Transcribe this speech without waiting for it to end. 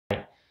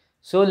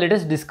So let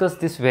us discuss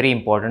this very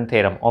important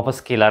theorem of a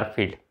scalar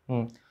field.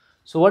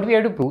 So what we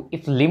have to prove,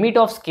 if limit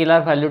of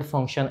scalar valued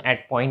function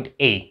at point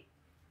A,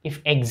 if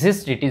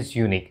exists, it is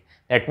unique.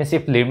 That means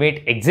if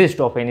limit exists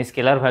of any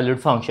scalar valued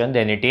function,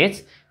 then it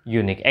is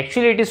unique.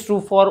 Actually, it is true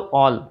for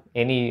all,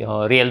 any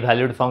real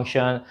valued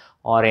function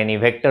or any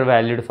vector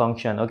valued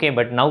function. Okay,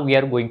 but now we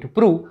are going to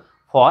prove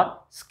for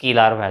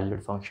scalar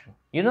valued function.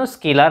 You know,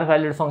 scalar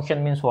valued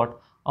function means what?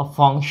 A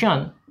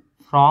function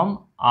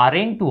from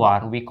Rn to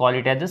R, we call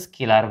it as a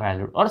scalar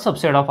valued or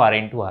subset of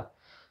Rn to R.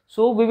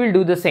 So we will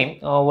do the same.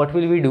 What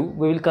will we do?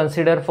 We will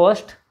consider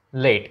first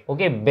let,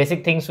 okay,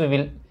 basic things we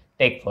will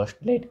take first.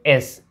 Let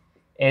S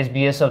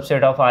be a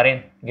subset of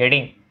Rn,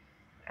 getting,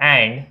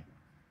 and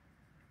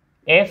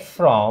f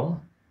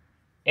from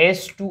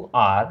S to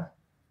R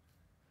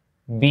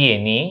be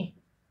any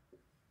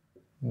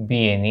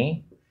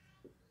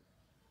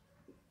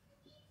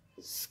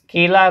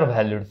scalar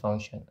valued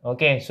function.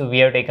 Okay, so we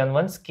have taken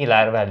one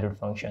scalar valued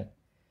function.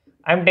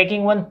 I am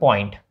taking one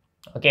point.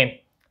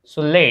 Okay,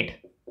 so let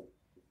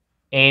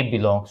A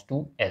belongs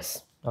to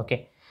S.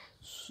 Okay,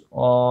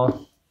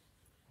 so,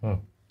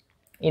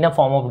 in a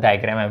form of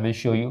diagram I will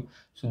show you.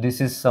 So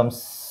this is some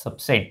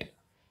subset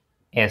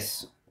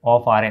S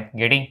of Rn,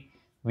 getting,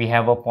 we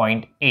have a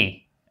point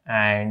A,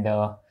 and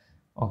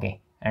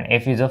okay, and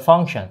f is a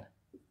function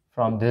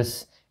from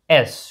this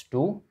S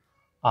to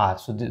R.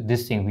 So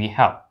this thing we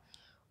have.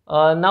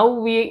 Now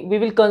we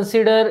will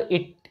consider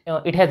it.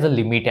 It has a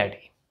limit at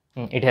A.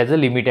 It has a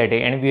limit at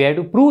A, and we have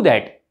to prove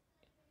that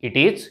it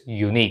is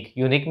unique.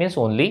 Unique means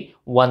only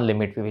one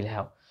limit we will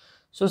have.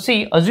 So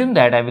see, assume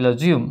that I will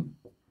assume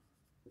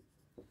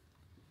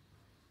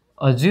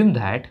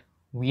that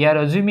we are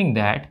assuming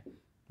that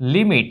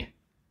limit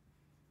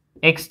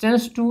x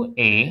tends to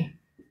A,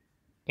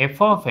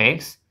 f of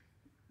x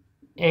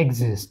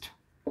exists.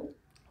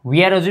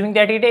 We are assuming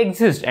that it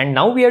exists, and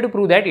now we have to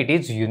prove that it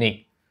is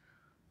unique.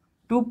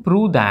 To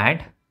prove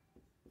that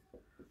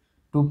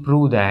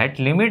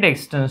limit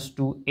x tends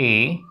to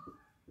A,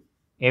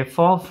 f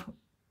of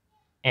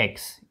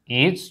x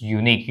is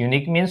unique.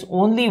 Unique means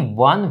only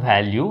one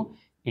value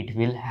it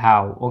will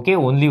have. Okay,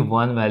 only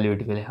one value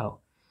it will have.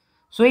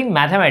 So in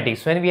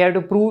mathematics, when we have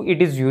to prove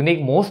it is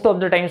unique, most of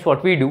the times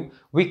what we do,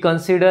 we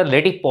consider,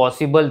 let it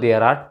possible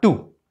there are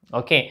two.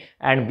 Okay,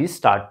 and we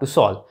start to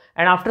solve,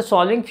 and after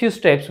solving few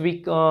steps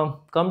we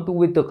come to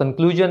with the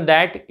conclusion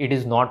that it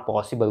is not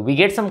possible. We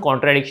get some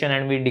contradiction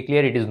and we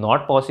declare it is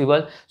not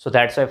possible, so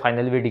that's why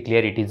finally we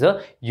declare it is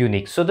a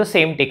unique. So the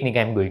same technique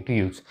I am going to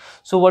use.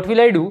 So what will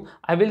I do?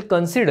 I will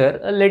consider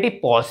let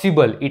it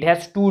possible, it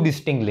has two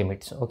distinct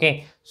limits.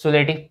 Okay, so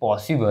let it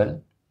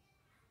possible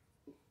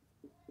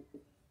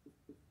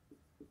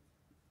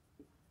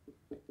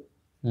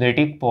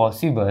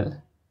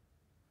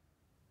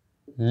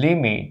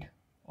limit,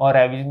 or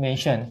I will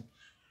mention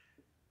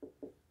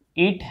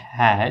it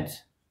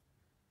has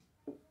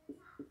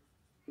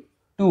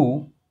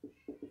two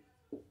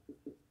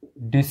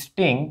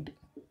distinct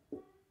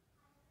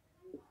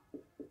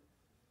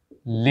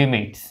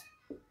limits.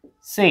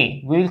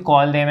 Say we will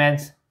call them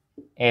as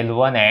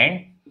L1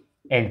 and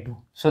L2.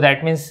 So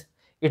that means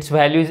its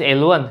value is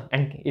L1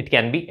 and it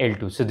can be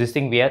L2. So this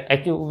thing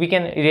we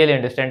can really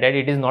understand that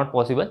it is not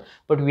possible,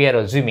 but we are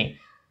assuming.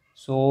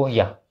 So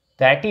yeah,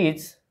 that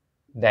is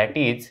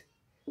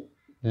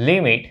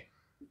limit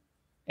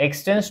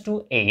x tends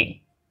to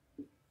A,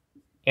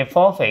 f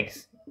of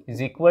x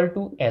is equal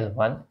to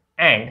L1,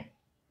 and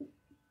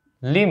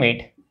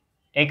limit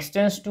x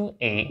tends to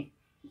A,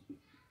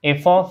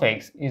 f of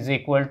x is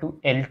equal to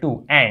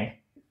L2, and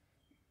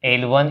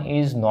L1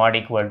 is not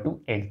equal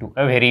to L2.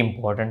 A very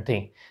important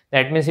thing.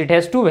 That means it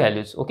has two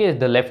values. Okay,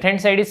 the left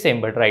hand side is same,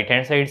 but right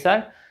hand sides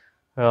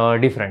are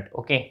different.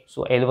 Okay,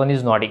 so L1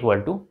 is not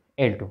equal to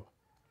L2.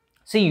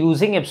 See,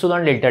 using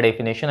epsilon delta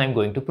definition, I am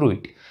going to prove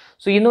it.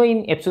 So you know,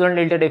 in epsilon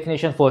delta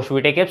definition, first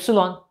we take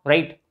epsilon,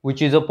 right,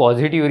 which is a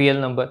positive real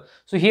number.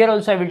 So here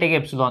also I will take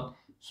epsilon.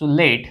 So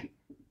let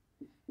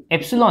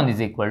epsilon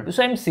is equal to,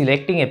 so I am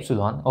selecting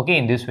epsilon, okay,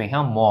 in this way,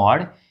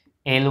 mod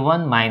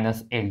L1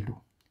 minus L2.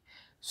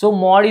 So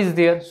mod is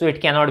there, so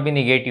it cannot be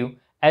negative,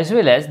 as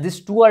well as these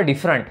two are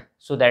different,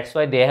 so that's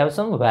why they have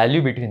some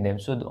value between them.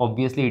 So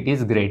obviously it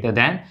is greater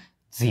than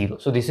 0.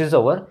 So this is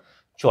our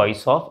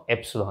choice of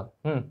epsilon.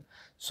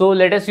 So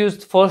let us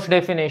use first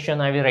definition.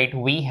 I will write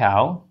we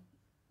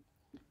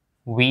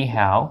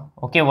have,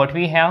 okay, what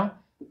we have?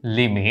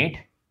 Limit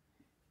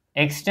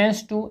x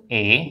tends to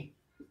A,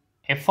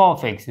 f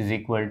of x is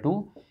equal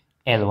to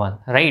L1,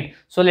 right?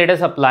 So let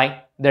us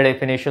apply the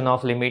definition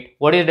of limit.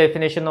 What is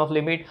definition of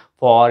limit?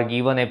 For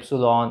given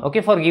epsilon,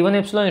 okay, for given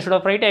epsilon, instead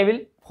of right, I will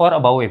for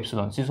above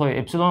epsilon. See, so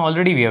epsilon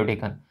already we have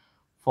taken.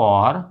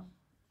 For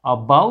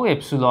above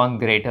epsilon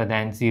greater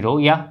than 0,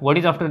 yeah, what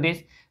is after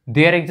this?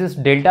 There exists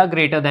delta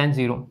greater than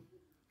 0,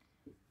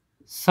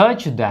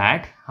 such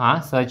that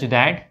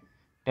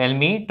tell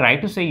me, try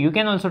to say, you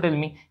can also tell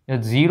me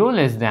that 0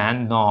 less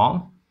than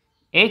norm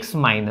x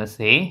minus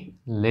a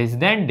less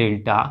than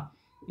delta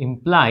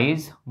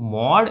implies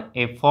mod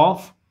f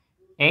of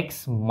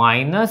x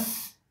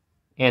minus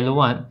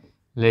L1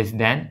 less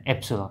than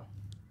epsilon.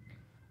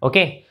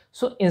 Okay,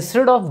 so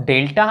instead of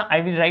delta,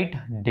 I will write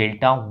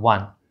delta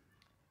 1.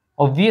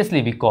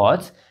 Obviously,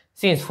 because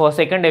since for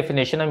second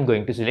definition, I'm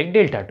going to select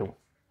delta 2.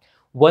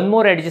 One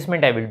more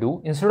adjustment I will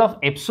do. Instead of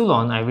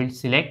epsilon, I will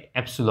select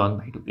epsilon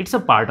by 2. It's a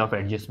part of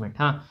adjustment.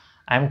 I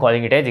am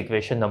calling it as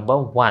equation number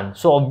 1.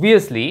 So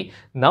obviously,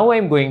 now I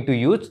am going to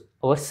use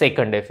our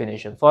second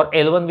definition. For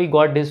L1, we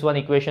got this one,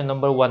 equation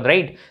number 1,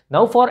 right?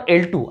 Now for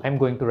L2, I am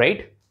going to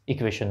write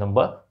equation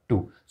number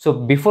 2. So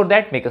before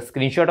that, make a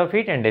screenshot of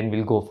it and then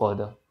we'll go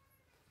further.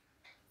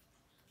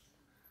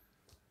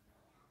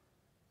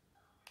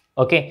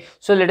 Okay,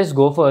 so let us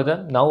go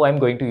further. Now I'm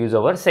going to use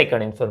our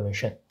second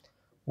information.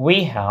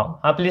 We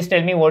have, please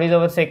tell me what is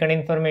our second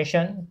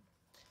information.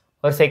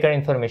 Our second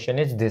information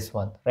is this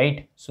one,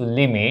 right? So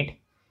limit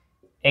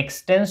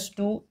x tends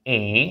to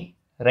a,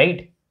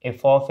 right?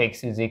 F of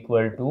x is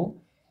equal to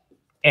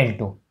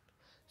L2.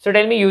 So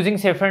tell me, using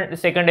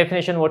second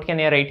definition, what can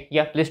I write?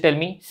 Yeah, please tell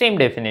me. Same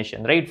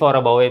definition, right? For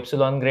above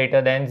epsilon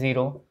greater than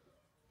 0.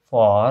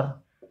 For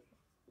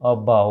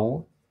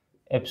above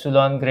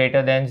epsilon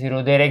greater than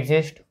 0, there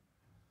exists.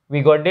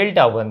 We got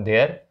delta 1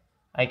 there.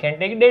 I can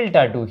take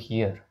delta 2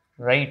 here,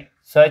 right?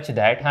 Such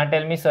that,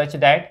 tell me, such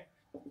that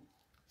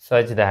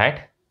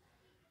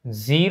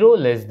 0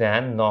 less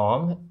than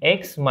norm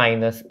x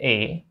minus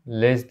a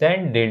less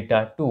than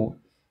delta 2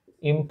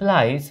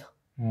 implies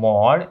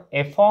mod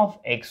f of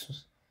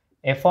x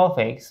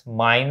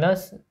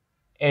minus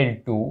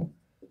L2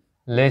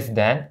 less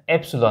than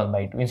epsilon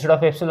by 2. Instead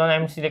of epsilon, I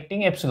am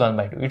selecting epsilon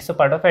by 2. It's a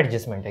part of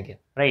adjustment again,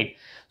 right?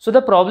 So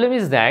the problem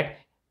is that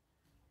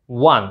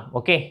 1,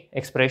 okay,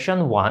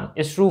 expression 1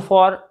 is true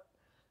for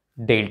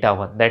delta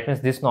 1. That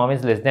means this norm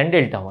is less than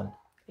delta 1.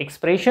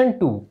 Expression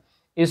 2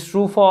 is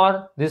true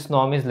for this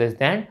norm is less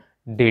than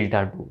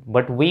delta 2.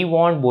 But we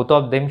want both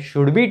of them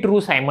should be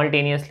true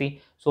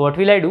simultaneously. So what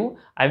will I do?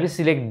 I will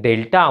select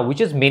delta,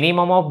 which is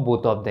minimum of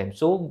both of them.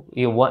 So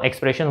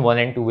expression 1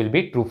 and 2 will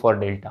be true for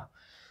delta.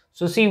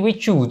 So see, we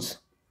choose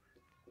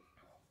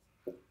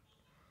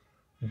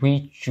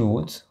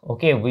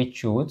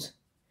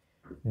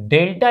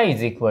delta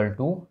is equal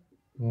to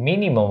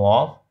minimum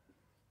of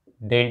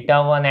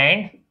delta 1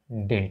 and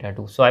delta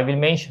 2. So I will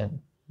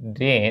mention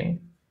then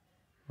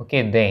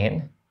 1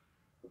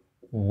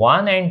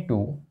 and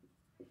 2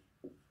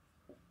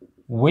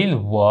 will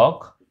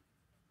work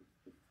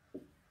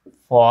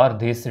for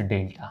this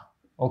delta.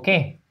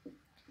 Okay,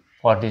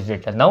 for this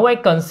delta. Now I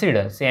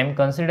consider, say I am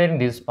considering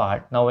this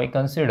part. Now I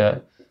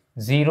consider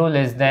 0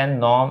 less than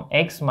norm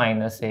x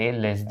minus a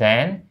less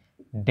than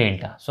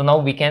delta. So now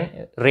we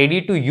can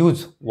ready to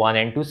use 1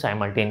 and 2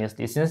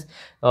 simultaneously, since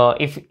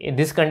if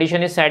this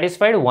condition is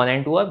satisfied, 1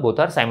 and 2 are both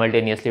are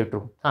simultaneously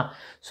true.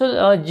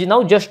 So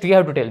now just you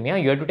have to tell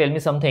me, you have to tell me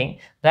something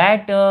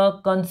that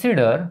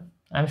consider,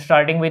 I'm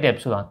starting with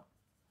epsilon.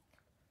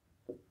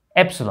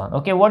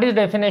 Okay, what is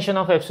definition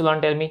of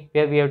epsilon? Tell me,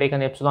 where we have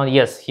taken epsilon.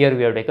 Yes, here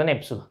we have taken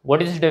epsilon.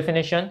 What is its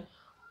definition?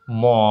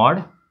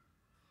 Mod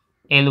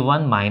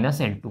L1 minus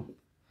L2.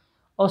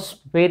 A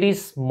very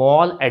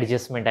small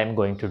adjustment I'm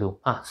going to do.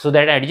 So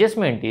that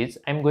adjustment is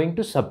I'm going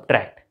to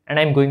subtract and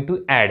I'm going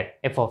to add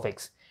f of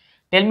x.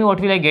 Tell me what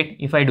will I get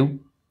if I do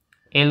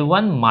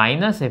L1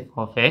 minus f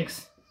of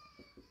x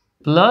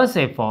plus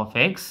f of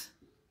x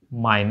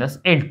minus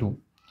L2.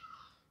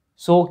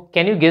 So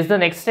can you guess the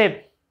next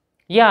step?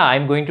 Yeah,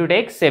 I'm going to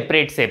take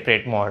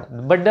separate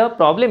mod. But the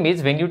problem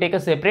is when you take a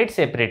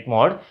separate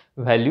mod,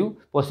 value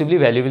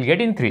will get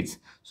increased.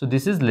 So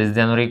this is less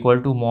than or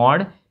equal to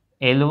mod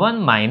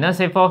L1 minus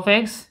f of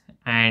x,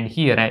 and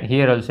here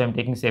also I'm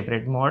taking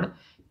separate mod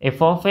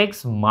f of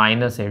x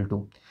minus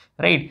L2,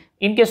 right?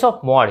 In case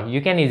of mod,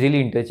 you can easily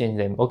interchange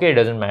them. Okay, it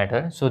doesn't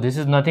matter. So this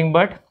is nothing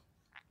but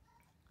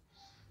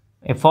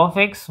f of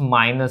x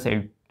minus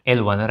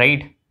L1,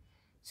 right?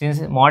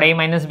 Since mod a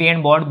minus b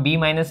and mod b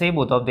minus a,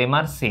 both of them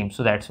are same,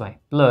 so that's why,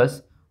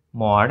 plus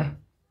mod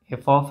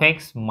f of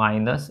x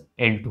minus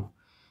L2,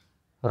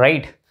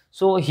 right?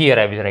 So here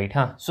I will write,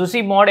 so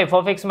see, mod f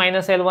of x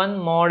minus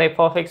L1, mod f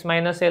of x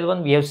minus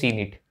L1, we have seen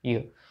it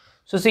here.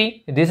 So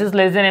see, this is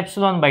less than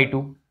epsilon by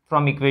 2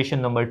 from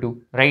equation number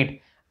 2,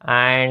 right?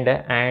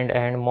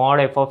 And mod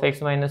f of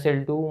x minus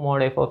L2,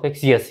 mod f of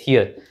x, yes,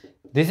 here.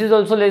 This is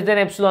also less than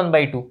epsilon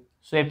by 2.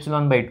 So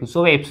epsilon by 2.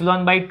 So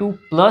epsilon by 2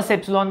 plus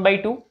epsilon by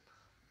 2,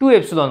 2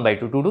 epsilon by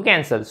 2, 2 to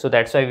cancel. So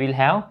that's why we'll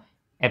have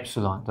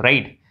epsilon,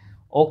 right?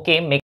 Okay,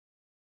 make